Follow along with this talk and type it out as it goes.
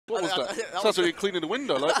What was that? Sounds like you're cleaning the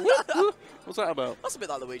window. Like, what's that about? That's a bit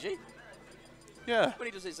like Luigi. Yeah. When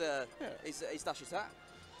he does his dash attack.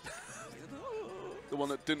 The one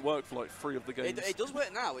that didn't work for like 3 of the games. It does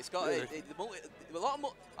work now. It's got really? a lot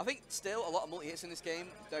of. I think still a lot of multi hits in this game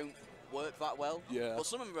don't work that well. Yeah. But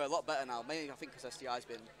some of them are a lot better now. Mainly I think because STI's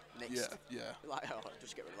been nixed. Yeah. Like, oh,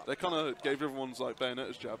 just get rid of that. They kind of gave everyone's like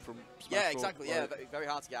Bayonetta's jab from Smash Yeah, 4, exactly. like, Yeah, very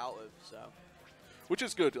hard to get out of. So. Which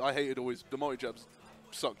is good. I hated always the multi jabs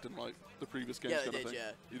sucked in like the previous games. Yeah, kind they of did. thing.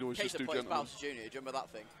 Yeah. You'd always Case just do of gentlemen. Bowser Jr. Do you remember that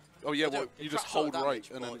thing? Oh yeah, well you just hold right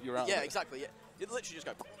and then you're out. Yeah, exactly. Yeah. You literally just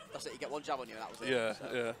go. That's it. You get one jab on you and that was it. Yeah, so.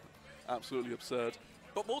 yeah. Absolutely absurd.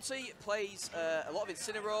 But Multi plays a lot of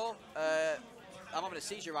Incineroar. I'm having a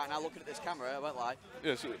seizure right now looking at this camera, I won't lie.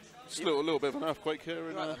 Yeah, so it's a little bit of an earthquake here.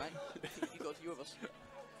 Right there, mate. You good, you with us.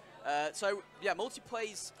 So, yeah, Multi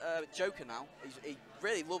plays Joker now. He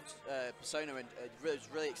really loved Persona and was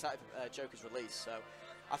really excited for Joker's release. So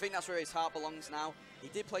I think that's where his heart belongs now. He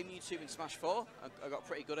did play Mewtwo in Smash 4. I got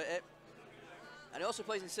pretty good at it. And he also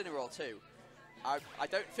plays Incineroar too. I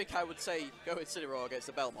don't think I would say go Incineroar against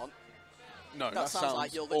the Belmont. No, that sounds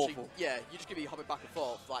like you're literally, awful. yeah, you're just going to be hopping back and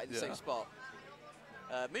forth like in the same spot.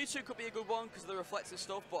 Mewtwo could be a good one because of the reflects and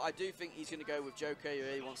stuff, but I do think he's going to go with Joker. He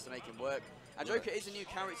really wants to make him work. And Joker is a new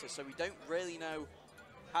character, so we don't really know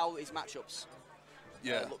how his matchups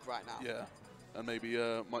look right now. Yeah, and maybe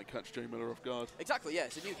might catch J.Miller off guard. Exactly, yeah,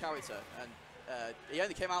 it's a new character. And he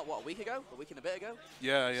only came out, what, a week and a bit ago?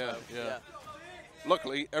 Yeah, So, yeah.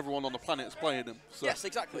 Luckily, everyone on the planet is playing him. So. Yes,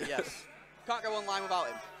 exactly, yes. Can't go online without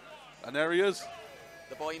him. And there he is.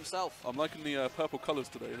 The boy himself. I'm liking the purple colours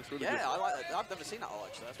today. That's really good. Yeah, I like that. I've never seen that all,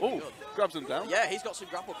 actually. That's pretty good. Grabs him down. Yeah, he's got some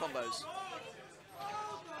grapple combos.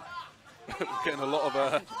 Getting a lot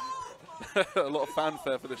of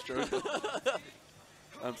fanfare for this Joker.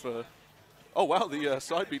 And for wow, the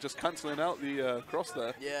side B just cancelling out the cross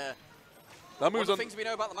there. Yeah. That moves One of on. the things we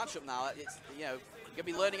know about the matchup now, it's you're gonna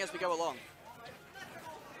be learning as we go along.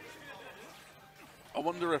 I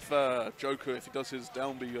wonder if Joker, if he does his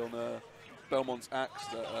down B on Belmont's axe,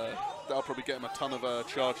 that'll probably get him a ton of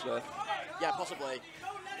charge there. Yeah, possibly.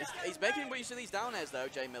 He's making use of these down airs though,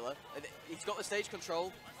 J.Miller. He's got the stage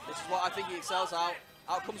control. This is what I think he excels out.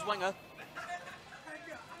 Out comes Wenger.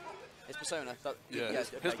 His Persona.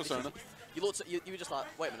 His Persona. You looked. You were just like,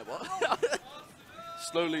 wait a minute, what?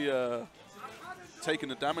 Slowly taking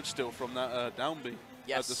the damage still from that down B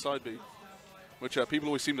at the side B, which people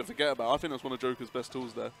always seem to forget about. I think that's one of Joker's best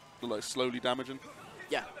tools there, like slowly damaging.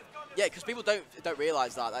 Yeah. Yeah, because people don't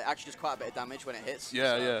realise that. It actually does quite a bit of damage when it hits.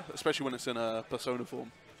 Yeah, yeah, especially when it's in a Persona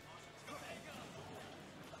form.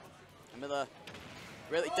 Miller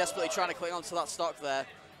really desperately trying to cling on to that stock there.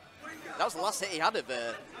 That was the last hit he had of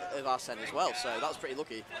Arsene as well, so that was pretty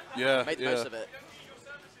lucky. Yeah, made the most of it.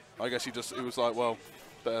 I guess it was like, well,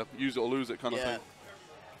 better use it or lose it kind of thing.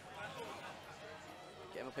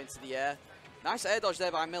 Get him up into the air. Nice air dodge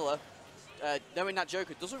there by Miller. Knowing that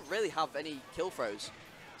Joker doesn't really have any kill throws,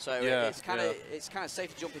 so it's kind of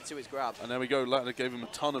safe to jump into his grab. And there we go. Latner gave him a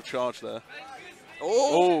ton of charge there.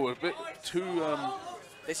 Oh, a bit too.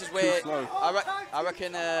 This is where I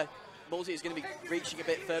reckon Multi is going to be reaching a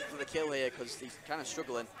bit further for the kill here because he's kind of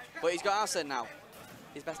struggling. But he's got Arsene now.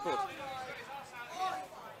 His best bud.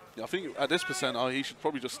 Yeah, I think at this percent, he should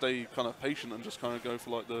probably just stay kind of patient and just kind of go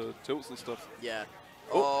for like the tilts and stuff. Yeah.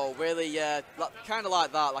 Oh, really? Yeah, kind of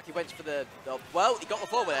like that. Like he went for the well, he got the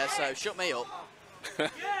forward there, so shut me up.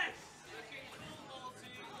 It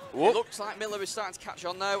looks like Miller is starting to catch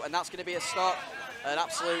on though, and that's going to be a stop. An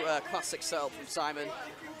absolute classic setup from Simon.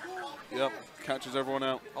 Yep, catches everyone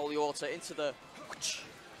out. Holy water into the.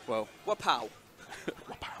 Well. Wapow.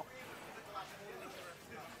 Wapow.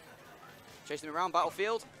 Chasing him around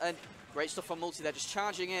battlefield, and great stuff from Multi there, just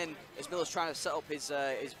charging in as Miller's trying to set up his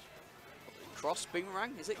cross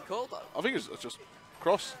boomerang. Is it called that? I think it's just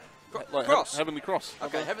cross. Like cross. Heavenly cross.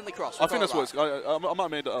 Okay, heavenly cross. I think that's what it's. I might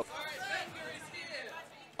have made it up.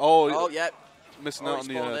 Oh yeah. Missing out on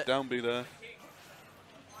the down B there.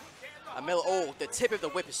 And Miller, the tip of the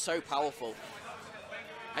whip is so powerful.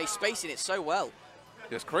 And he's spacing it so well.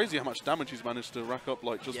 Yeah, it's crazy how much damage he's managed to rack up,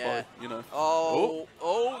 like, just by, you know. Oh,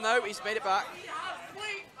 no, he's made it back.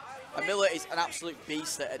 And Miller is an absolute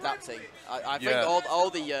beast at adapting. I think all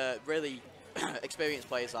the really experienced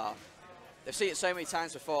players are. They've seen it so many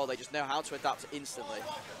times before, they just know how to adapt instantly.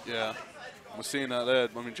 Yeah. We're seeing that there.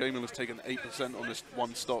 I mean, J.Miller's taken 8% on this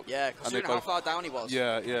one stock. Yeah, considering how far down he was.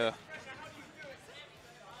 Yeah, yeah.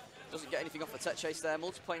 Doesn't get anything off the tech chase there.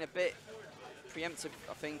 Multi playing a bit preemptive,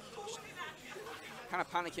 I think. kind of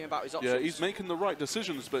panicking about his options. Yeah, he's making the right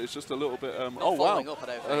decisions, but it's just a little bit. Not oh wow! up, I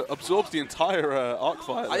don't think. Absorbs the entire arc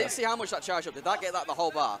fire. I didn't see how much that charged up. Did that get that the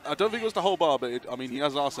whole bar? I don't think it was the whole bar, but I mean, he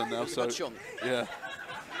has Arsene now, so chunk. Yeah.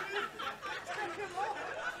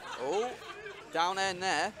 Oh, down air in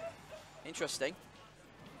there. Interesting.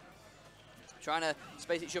 Trying to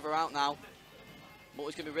space each other out now.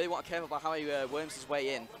 Multi's going to be really want to careful about how he worms his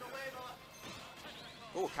way in.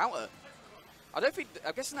 Oh, counter. I'm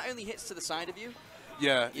guessing that only hits to the side of you.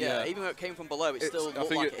 Yeah. Even though it came from below, it still looked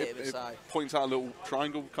like it hit the side. Points out a little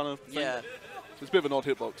triangle kind of thing. Yeah. It's a bit of an odd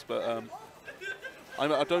hitbox, but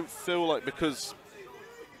I don't feel like because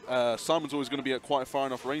Simon's always going to be at quite a far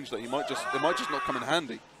enough range that it might just not come in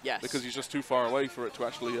handy. Yes. Because he's just too far away for it to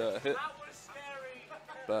actually hit.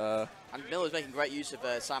 But and Miller's making great use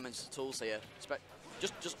of Simon's tools here.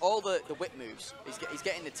 Just all the whip moves. He's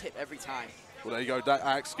getting the tip every time. Well, there you go. That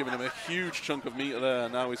axe giving him a huge chunk of meter there.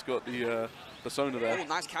 Now he's got the persona there. Oh,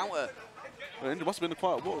 nice counter. It must have been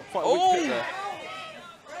quite a weak hit there.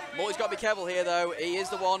 Multi's got to be careful here, though. He is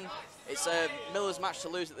the one. It's Miller's match to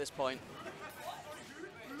lose at this point.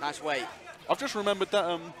 Nice weight. I've just remembered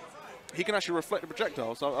that he can actually reflect the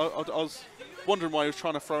projectiles. I was wondering why he was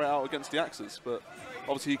trying to throw it out against the axes, but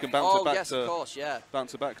obviously he can bounce it back yes, of course, yeah.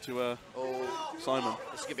 Bounce it back to Simon.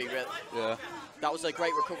 This could be real. Yeah. That was a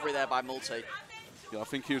great recovery there by Multi. Yeah, I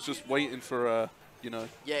think he was just waiting for, you know.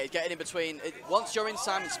 Yeah, getting in between. Once you're in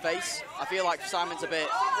Simon's face, I feel like Simon's a bit.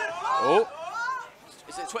 Oh.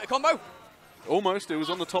 Is it a Twitter combo? Almost. It was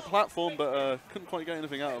on the top platform, but couldn't quite get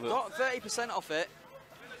anything out of it. Got 30% off it.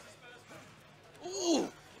 Ooh.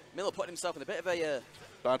 Miller putting himself in a bit of a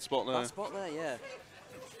bad spot there. Bad spot there, yeah.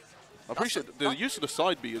 I appreciate the use of the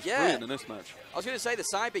side B is brilliant in this match. I was going to say the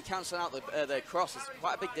side B cancelling out the cross is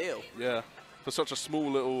quite a big deal. Yeah, for such a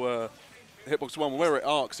small little hitbox one, where it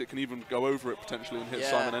arcs, it can even go over it potentially and hit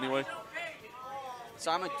Simon anyway.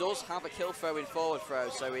 Simon does have a kill throw in forward throw,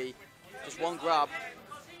 so he just one grab.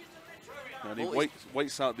 And he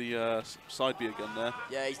waits out the side B again there.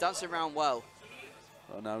 Yeah, he's dancing around well.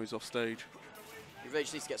 Now he's off stage. He really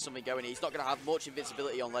just needs to get something going. He's not going to have much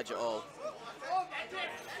invincibility on ledge at all.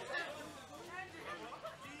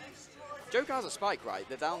 Joker has a spike, right?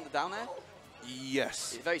 They're down there?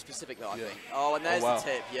 Yes. It's very specific, though, I think. Oh, and there's the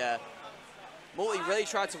tip, yeah. Multi really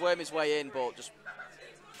tried to worm his way in, but just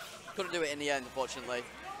couldn't do it in the end, unfortunately.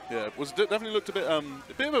 Yeah, it was definitely looked a bit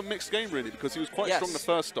of a mixed game, really, because he was quite strong the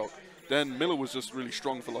first stock. Then Miller was just really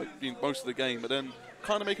strong for like most of the game, but then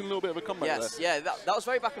kind of making a little bit of a comeback there. Yeah, that was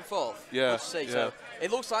very back and forth. Yeah, see. So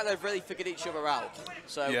it looks like they've really figured each other out.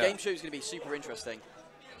 So game 2 is going to be super interesting.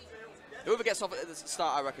 Whoever gets off at the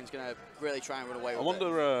start, I reckon, is going to really try and run away with it. I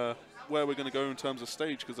wonder where we're going to go in terms of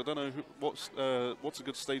stage, because I don't know what's a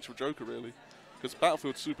good stage for Joker, really. Because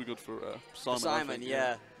Battlefield's super good for Simon. For Simon, I think,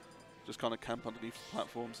 yeah. Just kind of camp underneath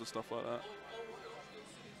platforms and stuff like that.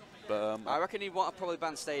 But I reckon he'd want to probably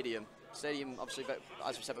ban Stadium. Stadium, obviously,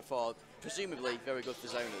 as we said before, presumably very good for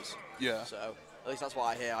zoners. Yeah. So at least that's what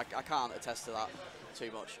I hear. I can't attest to that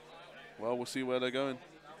too much. Well, we'll see where they're going.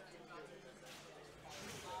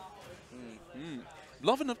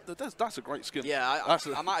 Loving that's a great skin. Yeah,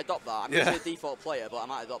 I might adopt that. I'm usually a default player, but I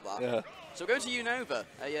might adopt that. Yeah. So we're going to Unova,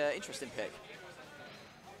 a interesting pick.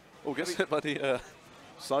 Oh, gets hit by the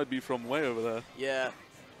side B from way over there. Yeah.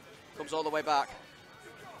 Comes all the way back.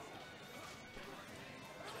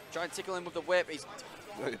 Try and tickle him with the whip. He's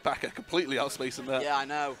back completely outspacing there. Yeah, I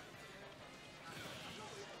know.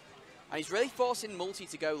 And he's really forcing Multi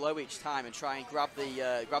to go low each time and try and grab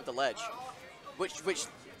the ledge, which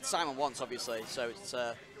Simon wants, obviously. So it's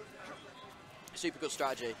a super good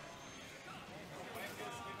strategy.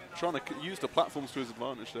 Trying to use the platforms to his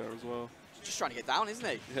advantage there as well. Just trying to get down, isn't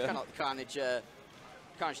he? Yeah. Cannot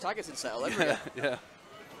Carnage Tigers and settle everywhere. Yeah.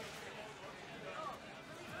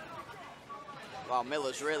 Wow,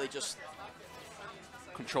 Miller's really just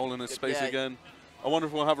controlling his space again. I wonder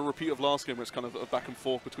if we'll have a repeat of last game where it's kind of a back and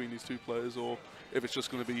forth between these two players, or if it's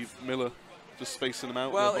just going to be Miller just spacing them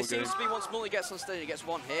out. Well, it seems to be once Multi gets on stage, he gets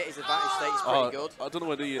one hit, his advantage state is pretty good. I don't know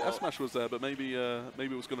whether the F-Smash was there, but maybe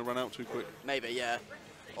it was going to run out too quick. Maybe, yeah.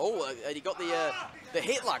 Oh, and he got the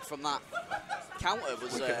hit lag from that counter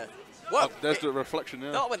was... Whoa, there's the reflection,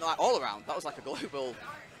 yeah. That went like all around. That was like a global...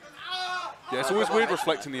 Yeah, it's always weird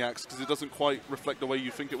reflecting the axe, because it doesn't quite reflect the way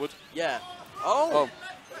you think it would. Yeah. Oh!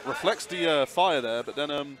 Reflects the fire there, but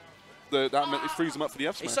then that frees him up for the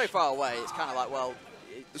F-Smash. He's so far away, it's kind of like, well...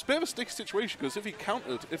 It's a bit of a sticky situation, because if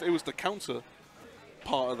it was the counter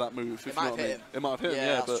part of that move, it might have hit him. It might have hit him,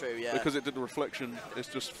 that's but true, yeah. because it did the reflection, it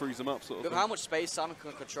just frees him up, sort of. With how much space Simon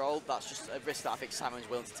can control, that's just a risk that I think Simon's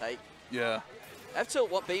willing to take. Yeah.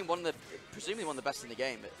 F-Tilt being presumably one of the best in the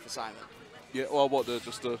game for Simon. Yeah, well, what,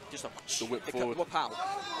 just the whip forward?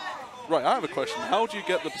 Right, I have a question. How do you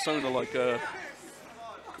get the persona, like,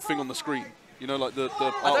 thing on the screen? You know, like the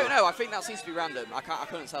I don't know. I think that seems to be random. I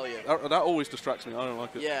couldn't tell you. That always distracts me. I don't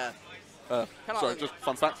like it. Yeah. Sorry, like, just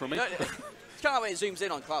fun fact from me. No, it's kind of like when it zooms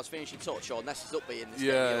in on Cloud's finishing touch or Ness's up B in this game.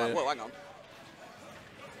 Yeah. You're like, whoa, hang on.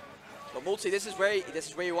 But Multi, this is where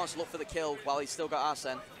he wants to look for the kill while he's still got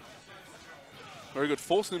Arsene. Very good.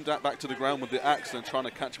 Forcing him back to the ground with the axe and trying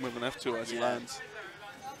to catch him with an F2 as he lands.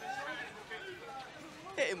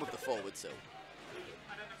 Hit him with the forward tilt.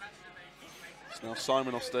 It's now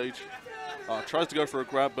Simon off stage. Tries to go for a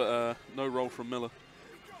grab, but no roll from Miller.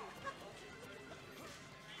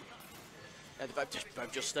 Yeah, they're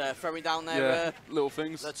both just throwing down their little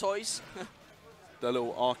things. Their toys. Their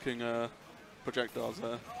little arcing projectiles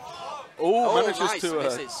there. Oh, manages nice. to...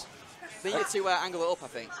 misses. Needed to angle it up, I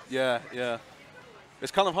think. Yeah, yeah.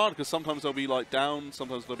 It's kind of hard because sometimes they'll be like down,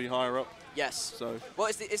 sometimes they'll be higher up. Yes. So. Well,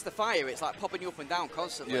 it's the fire. It's like popping you up and down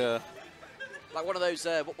constantly. Yeah. Like one of those,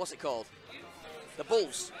 what's it called? The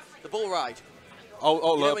bulls. The bull ride.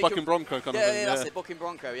 Oh, Bucking Bronco kind of thing. Yeah, that's it. Bucking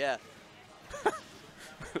Bronco, yeah.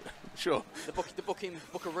 Sure. The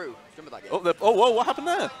Buckaroo. Remember that game? Whoa, what happened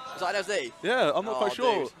there? Was that NSD? Yeah, I'm not quite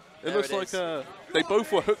sure. Dude. It looks like they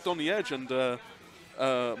both were hooked on the edge and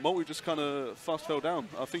Multi just kind of fast fell down.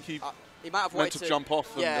 I think he might have meant to jump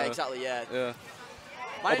off. Yeah, exactly, yeah.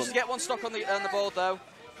 Managed to get one stock on the board, though.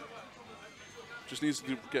 Just needs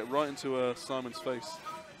to get right into Simon's face.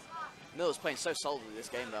 Miller's playing so solidly this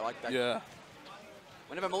game, though. Yeah.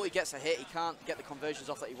 Whenever Multi gets a hit, he can't get the conversions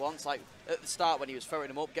off that he wants. Like at the start when he was throwing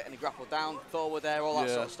them up, getting the grapple down, forward there, all that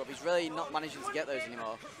sort of stuff. He's really not managing to get those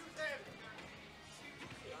anymore.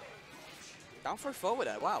 Down throw forward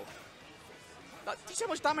there, wow. Do you see how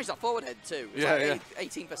much damage that forward head too? It's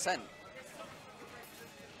like 18%.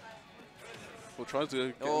 Well, tries to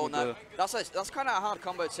get no, that's kind of a hard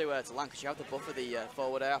combo to land because you have to buffer the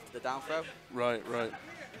forward air after the down throw. Right.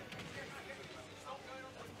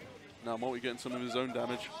 Now Multi getting some of his own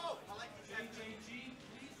damage.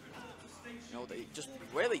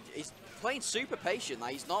 He's playing super patient.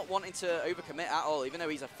 Like, he's not wanting to overcommit at all, even though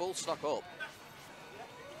he's a full stock up.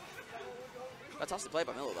 Fantastic play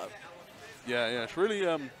by Miller, though. Yeah, it's really,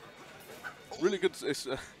 really good. It's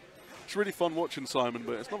really fun watching Simon,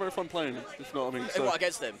 but it's not very fun playing him, if you know what I mean. So, what,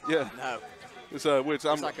 against him? Yeah. No. It's weird. It's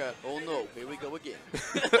like oh no, here we go again.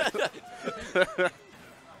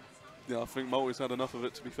 Yeah, I think Multi's had enough of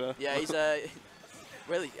it, to be fair. Yeah, he's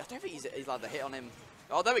really, I don't think he's allowed the hit on him.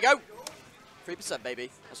 Oh, there we go. 3%, baby.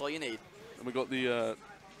 That's all you need. And we got the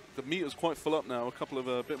meter's quite full up now. A couple of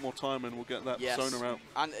a bit more time, and we'll get that persona out.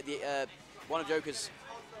 And one of Joker's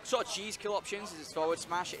sort of cheese kill options is his forward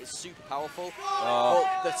smash. It is super powerful.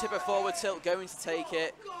 But the tip of forward tilt going to take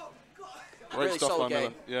it. Great really stuff solid by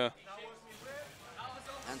game. Miller. Yeah.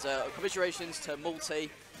 And commiserations to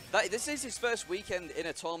Multi. This is his first weekend in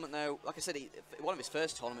a tournament, though. Like I said, one of his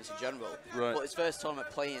first tournaments in general. Right. But his first tournament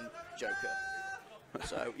playing Joker.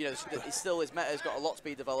 So, you know, his meta has got a lot to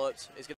be developed.